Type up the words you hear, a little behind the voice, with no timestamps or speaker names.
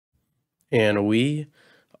And we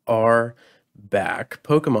are back.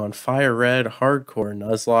 Pokemon Fire Red Hardcore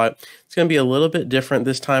Nuzlocke. It's going to be a little bit different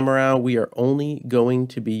this time around. We are only going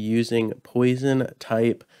to be using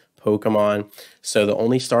Poison-type Pokemon. So the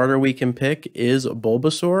only starter we can pick is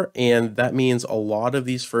Bulbasaur, and that means a lot of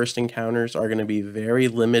these first encounters are going to be very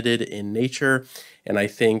limited in nature, and I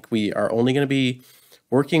think we are only going to be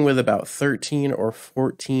working with about 13 or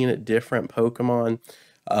 14 different Pokemon.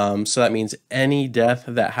 So that means any death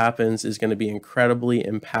that happens is going to be incredibly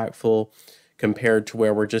impactful compared to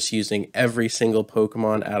where we're just using every single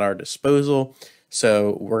Pokemon at our disposal.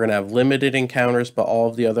 So we're going to have limited encounters, but all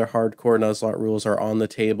of the other hardcore Nuzlocke rules are on the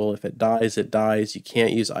table. If it dies, it dies. You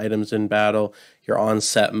can't use items in battle. You're on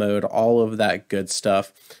set mode, all of that good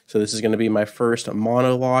stuff. So this is going to be my first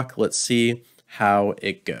monologue. Let's see how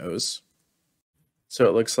it goes. So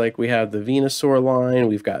it looks like we have the Venusaur line,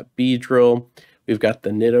 we've got Beedrill, we've got the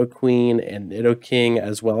Nidoqueen and Nidoking,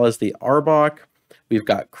 as well as the Arbok. We've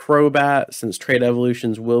got Crobat, since trait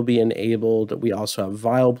evolutions will be enabled. We also have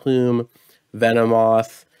Vileplume,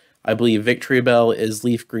 Venomoth. I believe Victreebel is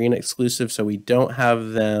Leaf Green exclusive, so we don't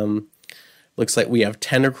have them. Looks like we have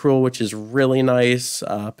Tentacruel, which is really nice,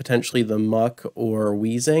 potentially the Muck or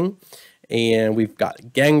Weezing. And we've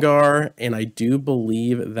got Gengar, and I do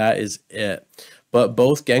believe that is it. But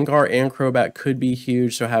both Gengar and Crobat could be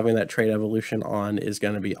huge, so having that trait evolution on is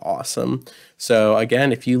going to be awesome. So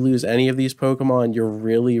again, if you lose any of these Pokemon, you're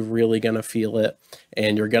really going to feel it.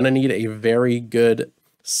 And you're going to need a very good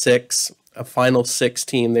final six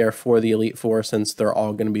team there for the Elite Four, since they're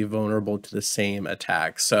all going to be vulnerable to the same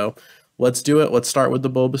attack. So let's do it. Let's start with the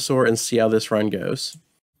Bulbasaur and see how this run goes.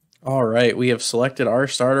 All right, we have selected our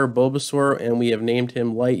starter, Bulbasaur, and we have named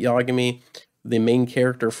him Light Yagami, the main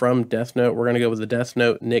character from Death Note. We're going to go with the Death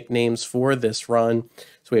Note nicknames for this run.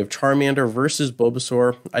 So we have Charmander versus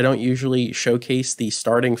Bulbasaur. I don't usually showcase the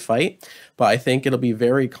starting fight, but I think it'll be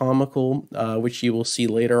very comical, which you will see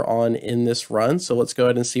later on in this run. So let's go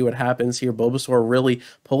ahead and see what happens here. Bulbasaur really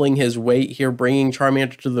pulling his weight here, bringing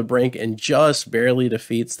Charmander to the brink, and just barely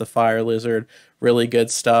defeats the Fire Lizard. Really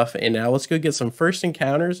good stuff. And now let's go get some first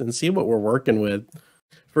encounters and see what we're working with.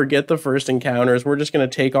 Forget the first encounters. We're just going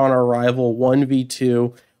to take on our rival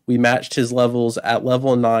 1v2. We matched his levels at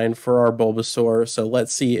level 9 for our Bulbasaur. So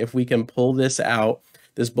let's see if we can pull this out.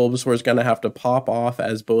 This Bulbasaur is going to have to pop off,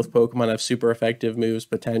 as both Pokemon have super effective moves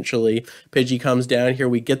potentially. Pidgey comes down here.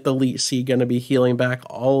 We get the Leech Seed, going to be healing back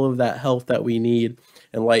all of that health that we need.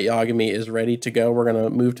 And Light Yagami is ready to go. We're going to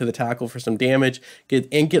move to the tackle for some damage, get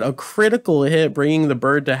a critical hit, bringing the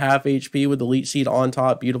bird to half HP with the Leech Seed on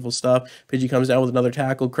top. Beautiful stuff. Pidgey comes down with another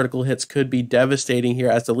tackle. Critical hits could be devastating here,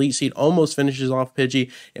 as the Leech Seed almost finishes off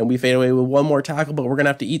Pidgey, and we fade away with one more tackle, but we're going to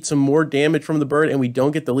have to eat some more damage from the bird, and we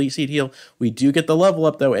don't get the Leech Seed heal. We do get the level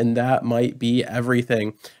up, though, and that might be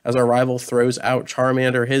everything, as our rival throws out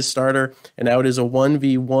Charmander, his starter, and now it is a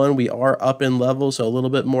 1v1. We are up in level, so a little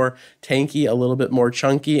bit more tanky, a little bit more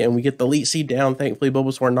chunky, and we get the Leech Seed down. Thankfully,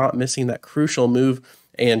 Bulbasaur not missing that crucial move,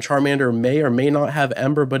 and Charmander may or may not have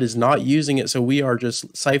Ember, but is not using it, so we are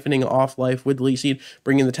just siphoning off life with Leech Seed,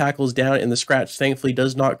 bringing the tackles down, and the scratch thankfully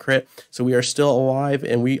does not crit, so we are still alive,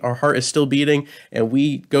 and our heart is still beating, and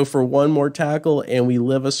we go for one more tackle, and we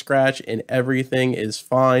live a scratch, and everything is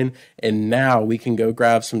fine, and now we can go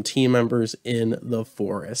grab some team members in the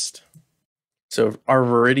forest. So our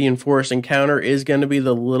Viridian Forest encounter is going to be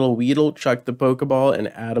the little Weedle. Chuck the Pokeball and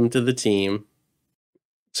add him to the team.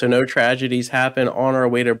 So no tragedies happen on our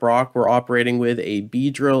way to Brock. We're operating with a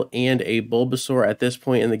Beedrill and a Bulbasaur at this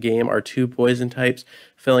point in the game, our two poison types,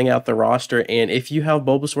 filling out the roster. And if you have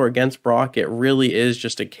Bulbasaur against Brock, it really is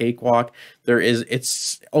just a cakewalk.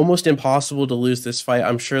 It's almost impossible to lose this fight.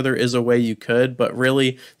 I'm sure there is a way you could, but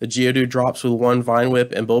really the Geodude drops with one Vine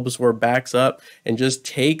Whip, and Bulbasaur backs up and just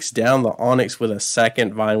takes down the Onix with a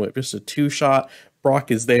second Vine Whip. Just a two-shot. Brock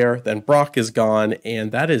is there, then Brock is gone,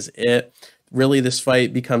 and that is it. Really, this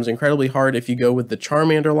fight becomes incredibly hard if you go with the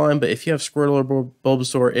Charmander line, but if you have Squirtle or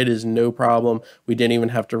Bulbasaur, it is no problem. We didn't even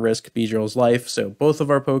have to risk Beedrill's life, so both of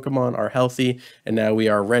our Pokemon are healthy, and now we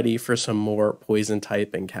are ready for some more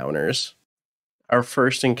Poison-type encounters. Our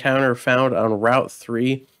first encounter found on Route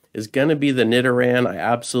 3 is going to be the Nidoran. I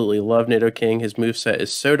absolutely love Nidoking. His moveset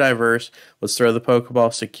is so diverse. Let's throw the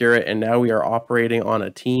Pokeball, secure it, and now we are operating on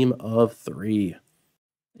a team of 3.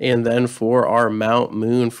 And then for our Mount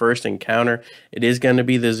Moon first encounter, it is going to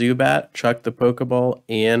be the Zubat. Chuck the Pokeball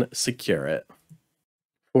and secure it.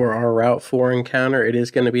 For our Route 4 encounter, it is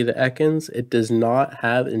going to be the Ekans. It does not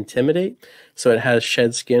have Intimidate, so it has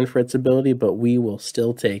Shed Skin for its ability, but we will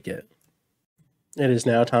still take it. It is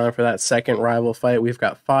now time for that second rival fight. We've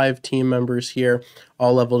got 5 team members here,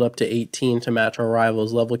 all leveled up to 18 to match our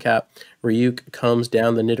rival's level cap. Ryuk comes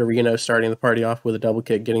down the Nidorino, starting the party off with a double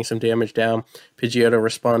kick, getting some damage down. Pidgeotto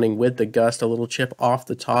responding with the gust, a little chip off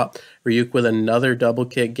the top. Ryuk with another double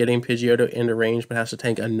kick, getting Pidgeotto into range, but has to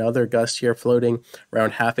tank another gust here, floating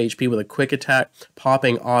around half HP with a quick attack,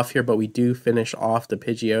 popping off here, but we do finish off the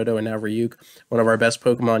Pidgeotto, and now Ryuk, one of our best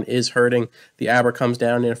Pokemon, is hurting. The Abra comes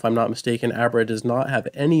down, and if I'm not mistaken, Abra does not have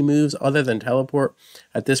any moves other than teleport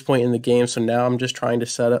at this point in the game, so now I'm just trying to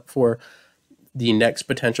set up for the next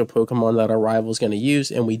potential Pokemon that our rival is going to use,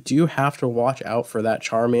 and we do have to watch out for that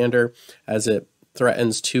Charmander as it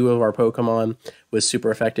threatens two of our Pokemon with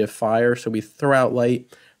super effective fire. So we throw out Light.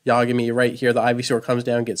 Yagami right here, the Ivysaur comes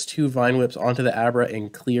down, gets two Vine Whips onto the Abra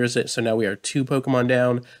and clears it. So now we are two Pokemon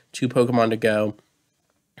down, two Pokemon to go.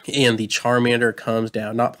 And the Charmander comes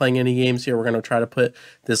down. Not playing any games here. We're going to try to put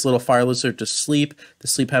this little Fire Lizard to sleep. The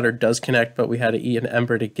Sleep Powder does connect, but we had to eat an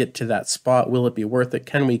Ember to get to that spot. Will it be worth it?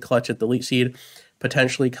 Can we clutch at the Leech Seed?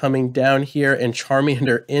 Potentially coming down here, and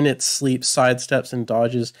Charmander in its sleep sidesteps and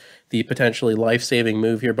dodges the potentially life-saving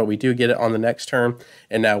move here, but we do get it on the next turn,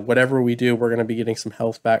 and now whatever we do, we're going to be getting some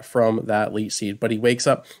health back from that Leech Seed. But he wakes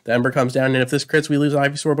up, the Ember comes down, and if this crits, we lose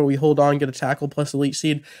Ivysaur, but we hold on, get a tackle plus the Leech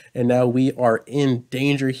Seed, and now we are in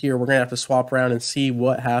danger here. We're going to have to swap around and see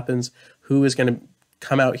what happens, who is going to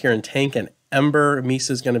come out here and tank an Ember.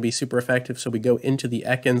 Misa is going to be super effective, so we go into the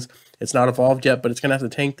Ekans. It's not evolved yet, but it's going to have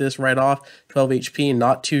to tank this right off. 12 HP,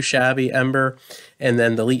 not too shabby. Ember, and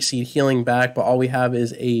then the Leech Seed healing back, but all we have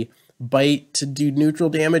is a Bite to do neutral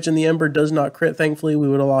damage, and the Ember does not crit. Thankfully, we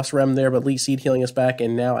would have lost Rem there, but Leech Seed healing us back,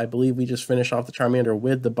 and now I believe we just finish off the Charmander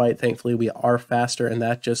with the Bite. Thankfully, we are faster, and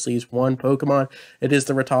that just leaves one Pokemon. It is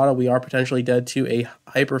the Rattata. We are potentially dead to a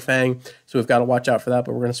Hyper Fang, so we've got to watch out for that,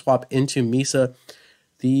 but we're going to swap into Misa.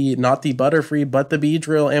 Not the Butterfree, but the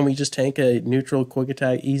Beedrill, and we just tank a neutral quick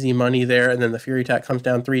attack, easy money there, and then the Fury Attack comes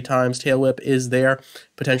down 3 times. Tail Whip is there,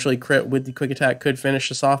 potentially crit with the quick attack, could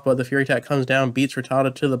finish us off, but the Fury Attack comes down, beats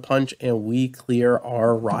Rattata to the punch, and we clear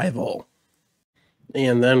our rival.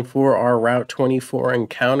 And then for our Route 24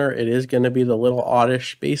 encounter, it is going to be the little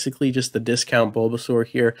Oddish, basically just the discount Bulbasaur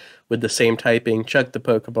here with the same typing. Chuck the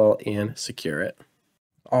Pokeball and secure it.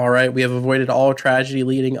 Alright, we have avoided all tragedy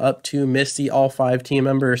leading up to Misty. All 5 team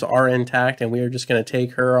members are intact, and we are just going to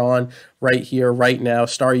take her on right here, right now.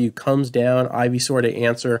 Staryu comes down, Ivysaur to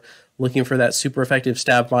answer, looking for that super effective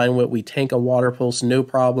stab Vine Whip. We tank a Water Pulse, no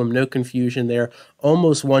problem, no confusion there.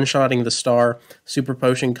 Almost one-shotting the Star. Super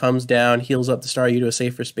Potion comes down, heals up the Staryu to a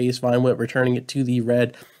safer space. Vine Whip returning it to the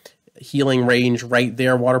red. Healing range right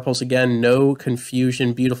there. Water Pulse again, no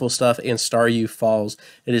confusion, beautiful stuff, and Staryu falls.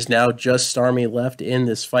 It is now just Starmie left in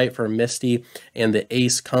this fight for Misty, and the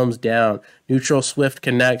ace comes down. Neutral Swift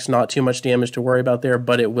connects, not too much damage to worry about there,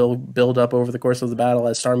 but it will build up over the course of the battle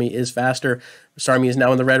as Starmie is faster. Starmie is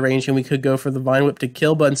now in the red range, and we could go for the Vine Whip to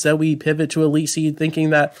kill, but instead we pivot to a Leech Seed, thinking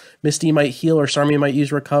that Misty might heal or Starmie might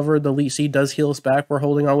use Recover. The Leech Seed does heal us back. We're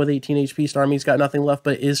holding on with 18 HP. Starmie's got nothing left,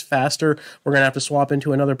 but is faster. We're going to have to swap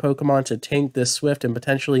into another Pokemon to tank this Swift and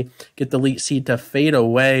potentially get the Leech Seed to fade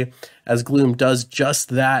away, as Gloom does just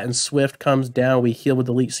that, and Swift comes down. We heal with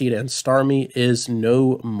the Leech Seed, and Starmie is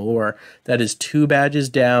no more. That is 2 badges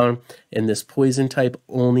down in this Poison-type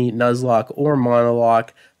only Nuzlocke or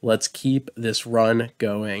Monolock. Let's keep this run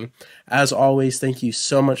going. As always, thank you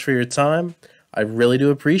so much for your time. I really do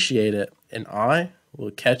appreciate it, and I will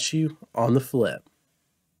catch you on the flip.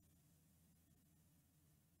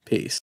 Peace.